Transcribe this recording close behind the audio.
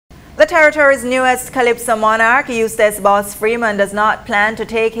The territory's newest Calypso monarch, Eustace Boss Freeman, does not plan to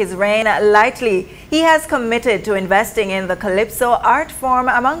take his reign lightly. He has committed to investing in the Calypso art form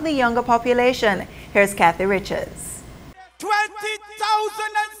among the younger population. Here's Kathy Richards.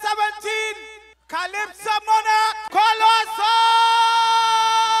 2017 Calypso monarch, Colosso!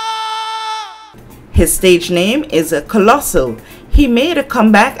 His stage name is Colosso. He made a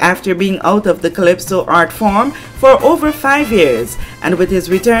comeback after being out of the Calypso art form for over 5 years, and with his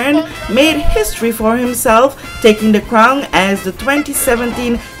return, made history for himself, taking the crown as the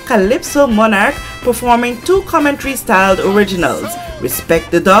 2017 Calypso monarch, performing 2 commentary-styled originals,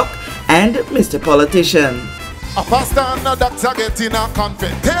 Respect the Duck and Mr. Politician. A pastor and a doctor get in a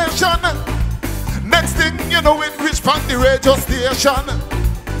confrontation. Next thing you know, it reached from the radio station.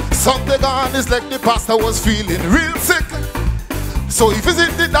 Sunday gone is like the pastor was feeling real sick. So he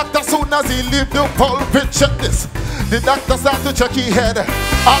visit the doctor soon as he leave the pulpit. Check this. The doctor start to check his head.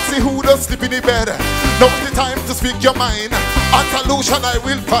 Ask see who does sleep in the bed. Now's the time to speak your mind. And solution I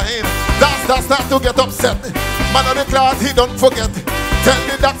will find. That start to get upset. Man of the class he don't forget. Tell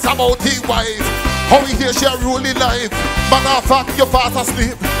the doctor about his wife. How he hear she a ruling life. Man of fact you fast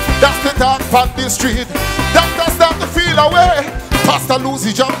asleep. That's the talk on the street. Doctor start to feel away. Pastor lose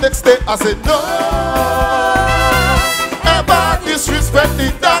his job next day. I said no. Disrespect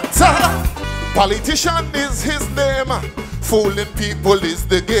the doctor. Politician is his name. Fooling people is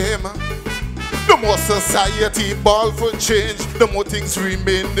the game. The more society ball for change, the more things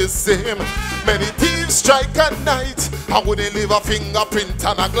remain the same. Many thieves strike at night. I wouldn't leave a fingerprint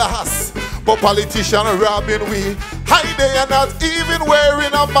on a glass. But politician robbing we hide they are not even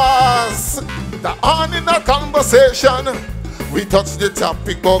wearing a mask. The on in a conversation, we touch the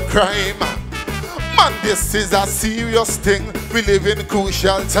topic about crime. Man, this is a serious thing. We live in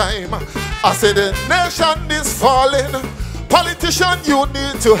crucial time. I say the nation is falling. Politician, you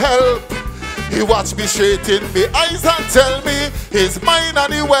need to help. He watch me straight in the eyes and tell me his mind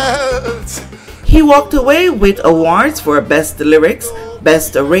and the wealth. He walked away with awards for Best Lyrics,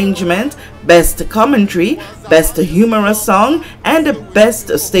 Best Arrangement, Best Commentary, Best Humorous Song, and the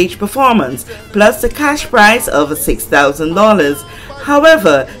Best Stage Performance, plus a cash prize of $6,000.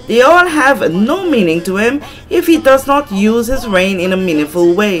 However, they all have no meaning to him if he does not use his reign in a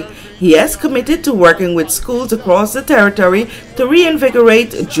meaningful way. He has committed to working with schools across the territory to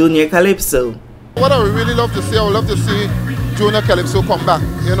reinvigorate Junior Calypso. What I would really love to see, I would love to see Junior Calypso come back,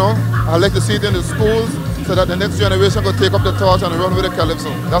 you know. I'd like to see it in the schools so that the next generation could take up the torch and run with the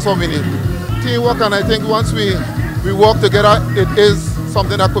Calypso. That's what we need. Teamwork, and I think once we work together, it is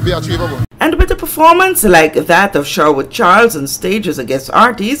something that could be achievable. And with a performance like that of Sherwood Charles on stages against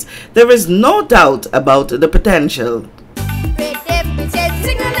artists, there is no doubt about the potential.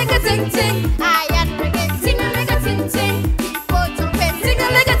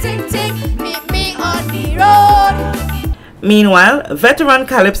 Meanwhile, veteran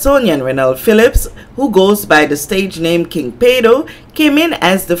Calypsonian Renald Phillips, who goes by the stage name King Pedo, came in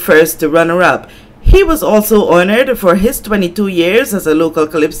as the first runner-up. He was also honored for his 22 years as a local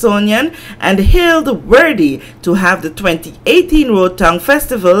Calypsonian and hailed worthy to have the 2018 Road Tongue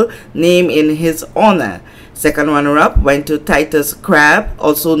Festival named in his honor. Second runner-up went to Titus Crab,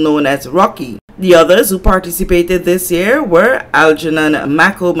 also known as Rocky. The others who participated this year were Algernon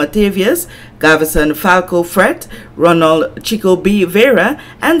Mako Matavius, Gavison Falco Fret, Ronald Chico B. Vera,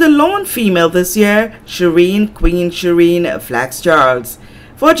 and the lone female this year, Queen Shireen Flax Charles.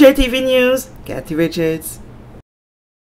 For JTV News, Kathy Richards.